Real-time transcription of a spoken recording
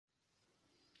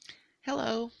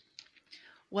Hello,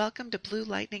 welcome to Blue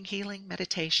Lightning Healing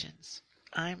Meditations.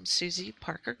 I'm Susie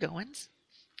Parker Goins.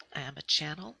 I am a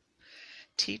channel,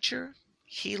 teacher,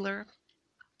 healer,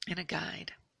 and a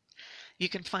guide. You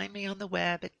can find me on the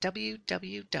web at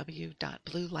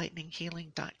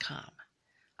www.bluelightninghealing.com.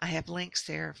 I have links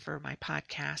there for my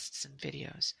podcasts and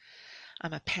videos.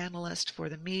 I'm a panelist for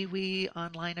the MeWe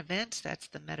online events, that's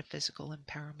the Metaphysical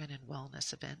Empowerment and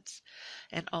Wellness events,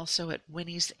 and also at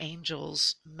Winnie's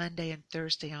Angels Monday and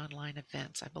Thursday online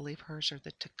events. I believe hers are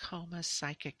the Tacoma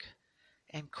Psychic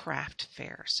and Craft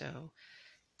Fair, so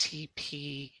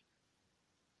TPCF,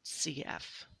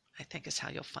 I think is how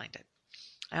you'll find it.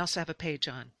 I also have a page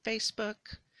on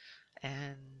Facebook,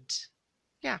 and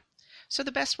yeah. So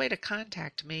the best way to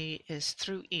contact me is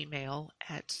through email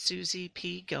at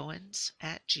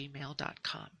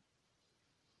susiepgoins@gmail.com.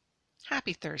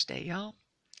 Happy Thursday, y'all.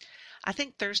 I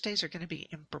think Thursdays are going to be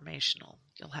informational.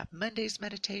 You'll have Monday's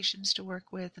meditations to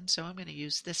work with, and so I'm going to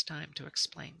use this time to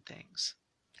explain things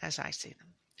as I see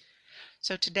them.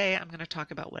 So today I'm going to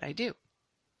talk about what I do.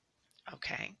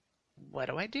 Okay, what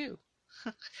do I do?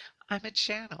 I'm a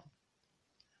channel.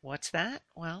 What's that?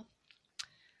 Well,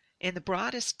 in the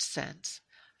broadest sense,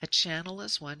 a channel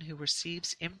is one who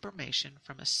receives information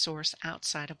from a source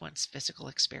outside of one's physical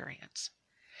experience.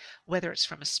 Whether it's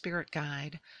from a spirit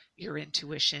guide, your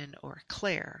intuition, or a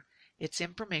clair, it's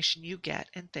information you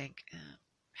get and think,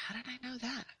 how did I know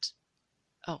that?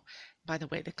 Oh, by the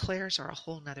way, the clairs are a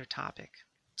whole nother topic.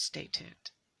 Stay tuned.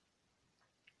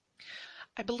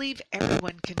 I believe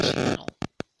everyone can channel.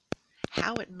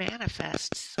 How it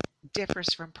manifests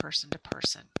differs from person to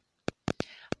person.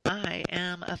 I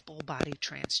am a full-body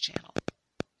trance channel.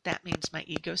 That means my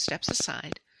ego steps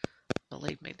aside.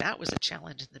 Believe me, that was a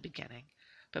challenge in the beginning.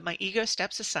 But my ego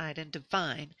steps aside and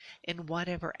divine, in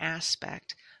whatever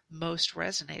aspect most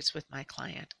resonates with my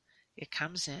client, it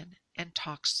comes in and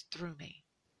talks through me.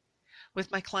 With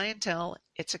my clientele,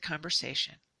 it's a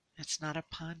conversation. It's not a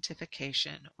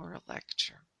pontification or a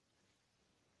lecture.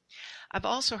 I've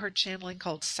also heard channeling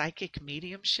called psychic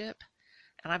mediumship.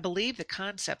 And I believe the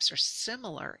concepts are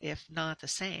similar, if not the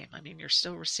same. I mean, you're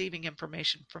still receiving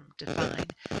information from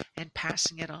divine and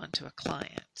passing it on to a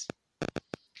client.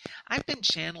 I've been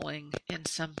channeling in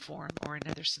some form or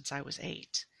another since I was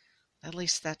 8. At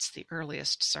least that's the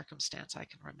earliest circumstance I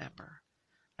can remember.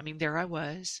 I mean, there I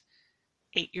was,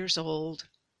 8 years old,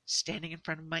 standing in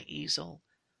front of my easel.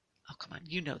 Oh, come on,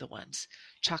 you know the ones.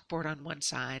 Chalkboard on one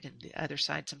side and the other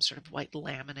side some sort of white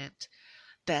laminate.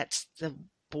 That's the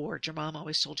board your mom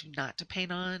always told you not to paint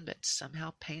on, but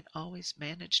somehow paint always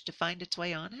managed to find its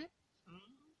way on it.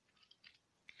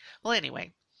 Well,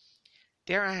 anyway,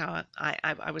 there I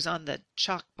was on the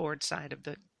chalkboard side of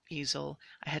the easel.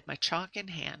 I had my chalk in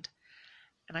hand,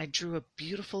 and I drew a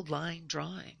beautiful line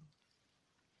drawing.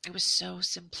 It was so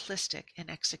simplistic in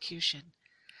execution,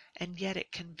 and yet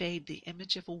it conveyed the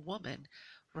image of a woman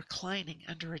reclining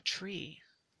under a tree.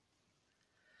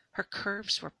 Her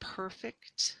curves were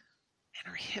perfect, and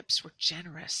her hips were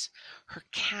generous. Her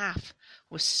calf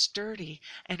was sturdy,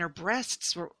 and her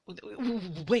breasts were...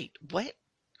 Wait, what?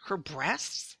 Her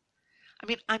breasts? I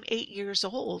mean, I'm 8 years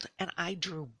old, and I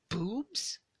drew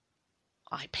boobs?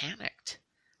 I panicked.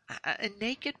 A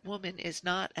naked woman is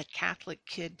not a Catholic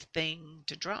kid thing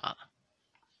to draw.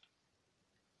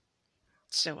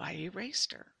 So I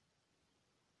erased her.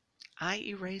 I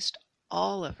erased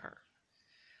all of her.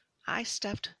 I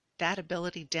stuffed that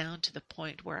ability down to the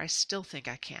point where I still think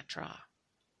I can't draw.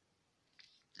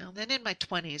 Now, then in my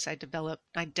 20s, I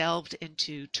delved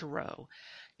into tarot,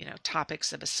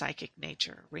 topics of a psychic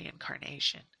nature,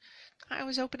 reincarnation. I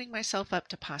was opening myself up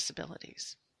to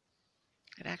possibilities.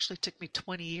 It actually took me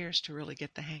 20 years to really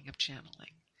get the hang of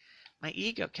channeling. My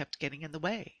ego kept getting in the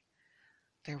way.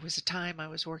 There was a time I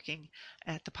was working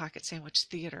at the Pocket Sandwich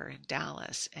Theater in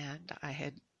Dallas, and I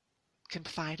had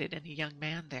confided in a young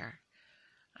man there.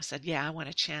 I said, yeah, I want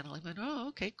to channel. He went, oh,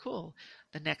 okay, cool.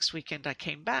 The next weekend I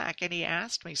came back and he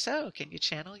asked me, so can you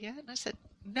channel yet? And I said,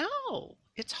 no,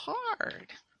 it's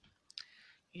hard.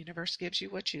 Universe gives you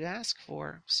what you ask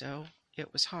for, so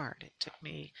it was hard. It took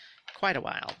me quite a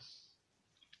while.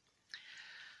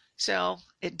 So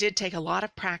it did take a lot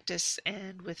of practice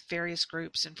and with various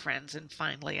groups and friends, and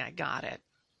finally I got it.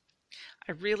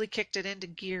 I really kicked it into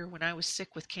gear when I was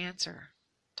sick with cancer.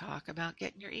 Talk about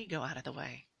getting your ego out of the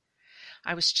way.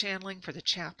 I was channeling for the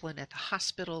chaplain at the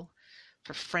hospital,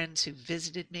 for friends who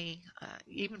visited me,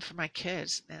 even for my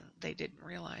kids, and they didn't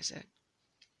realize it.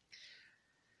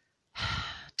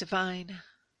 Divine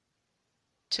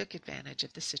took advantage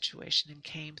of the situation and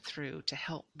came through to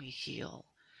help me heal.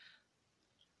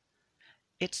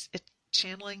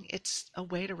 Channeling, it's a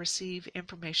way to receive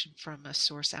information from a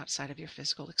source outside of your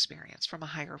physical experience, from a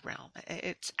higher realm.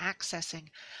 It's accessing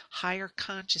higher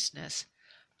consciousness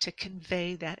to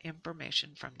convey that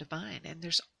information from divine. And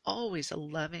there's always a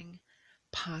loving,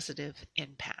 positive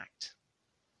impact.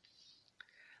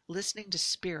 Listening to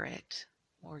spirit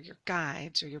or your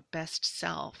guides or your best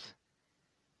self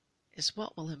is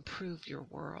what will improve your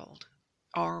world,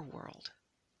 our world.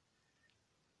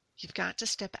 You've got to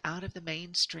step out of the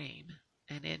mainstream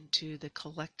and into the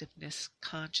collectiveness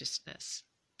consciousness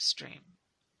stream,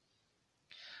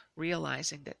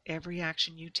 realizing that every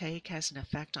action you take has an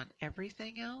effect on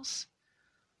everything else,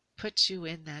 puts you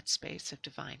in that space of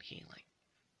divine healing.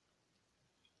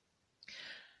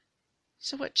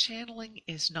 So what channeling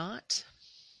is not,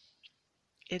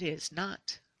 it is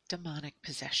not demonic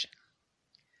possession.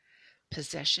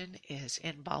 Possession is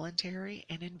involuntary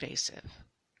and invasive.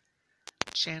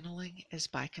 Channeling is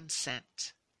by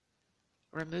consent.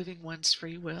 Removing one's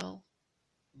free will?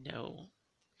 No.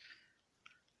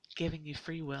 Giving you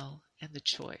free will and the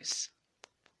choice.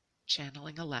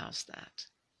 Channeling allows that.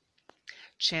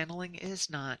 Channeling is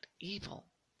not evil.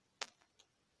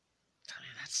 I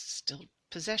mean, that's still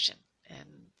possession.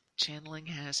 And channeling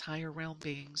has higher realm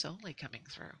beings only coming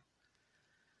through.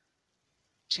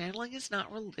 Channeling is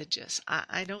not religious.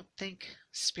 I don't think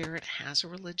spirit has a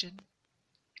religion.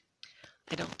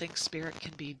 I don't think spirit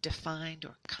can be defined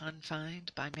or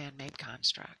confined by man-made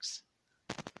constructs.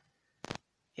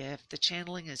 If the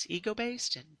channeling is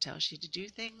ego-based and tells you to do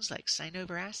things like sign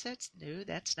over assets, no,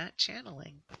 that's not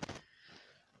channeling.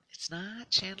 It's not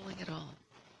channeling at all.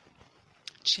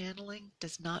 Channeling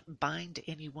does not bind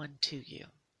anyone to you.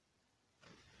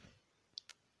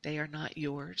 They are not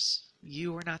yours.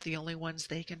 You are not the only ones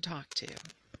they can talk to.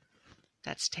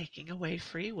 That's taking away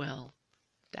free will.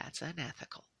 That's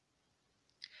unethical.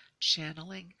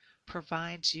 Channeling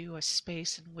provides you a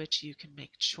space in which you can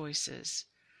make choices.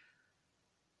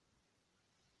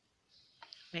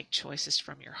 Make choices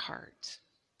from your heart.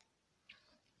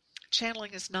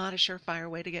 Channeling is not a surefire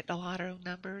way to get lotto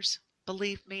numbers.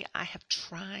 Believe me, I have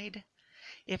tried.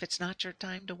 If it's not your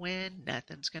time to win,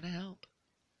 nothing's going to help.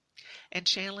 And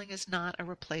channeling is not a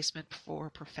replacement for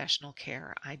professional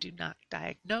care. I do not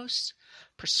diagnose,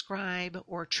 prescribe,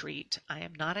 or treat. I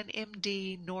am not an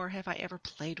MD, nor have I ever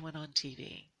played one on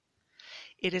TV.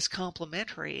 It is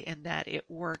complementary in that it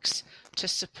works to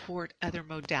support other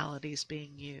modalities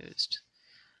being used.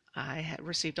 I had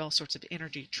received all sorts of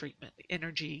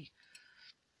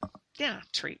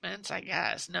treatments, I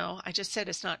guess. No, I just said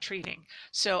it's not treating.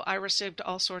 So I received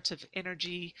all sorts of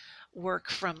energy work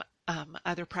from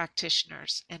other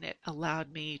practitioners, and it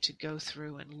allowed me to go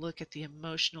through and look at the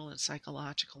emotional and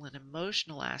psychological and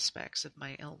emotional aspects of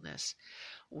my illness,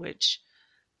 which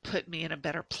put me in a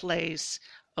better place,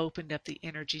 opened up the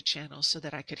energy channels so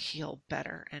that I could heal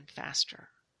better and faster.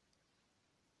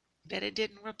 But it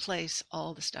didn't replace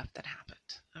all the stuff that happened,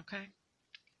 okay?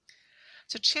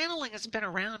 So channeling has been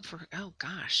around for,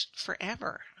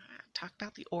 forever. Talk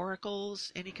about the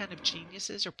oracles, any kind of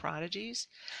geniuses or prodigies,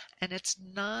 and it's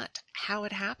not how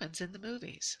it happens in the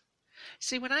movies.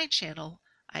 See, when I channel,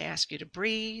 I ask you to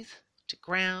breathe, to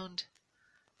ground,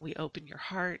 we open your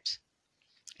heart,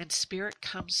 and spirit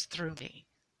comes through me.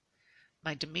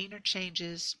 My demeanor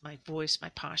changes, my voice, my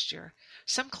posture.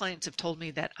 Some clients have told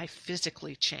me that I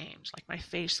physically change, like my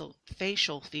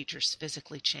facial features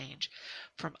physically change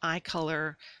from eye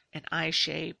color and eye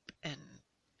shape and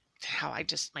how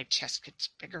my chest gets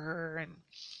bigger, and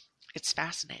it's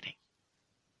fascinating.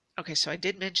 Okay, so I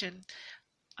did mention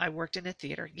I worked in a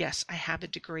theater. Yes, I have a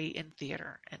degree in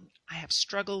theater, and I have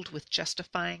struggled with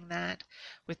justifying that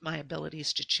with my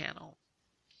abilities to channel.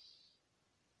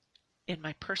 In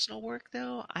my personal work,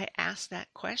 though, I ask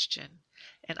that question,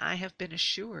 and I have been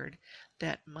assured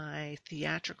that my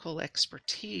theatrical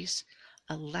expertise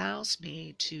allows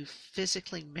me to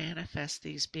physically manifest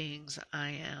these beings I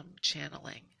am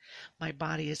channeling. My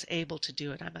body is able to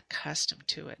do it. I'm accustomed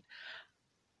to it.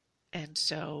 And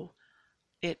so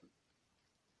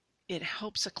it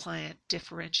helps a client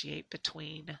differentiate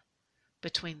between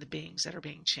the beings that are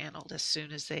being channeled. As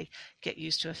soon as they get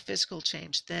used to a physical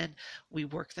change, then we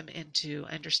work them into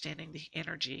understanding the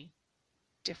energy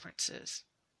differences.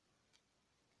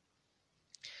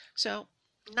 So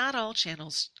not all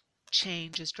channels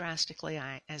change as drastically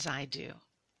as I do.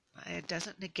 It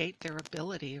doesn't negate their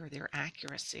ability or their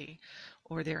accuracy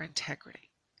or their integrity.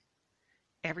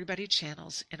 Everybody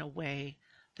channels in a way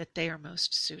that they are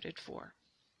most suited for.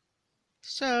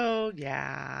 So,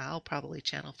 yeah, I'll probably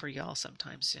channel for y'all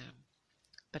sometime soon.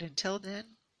 But until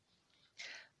then,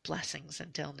 blessings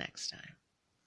until next time.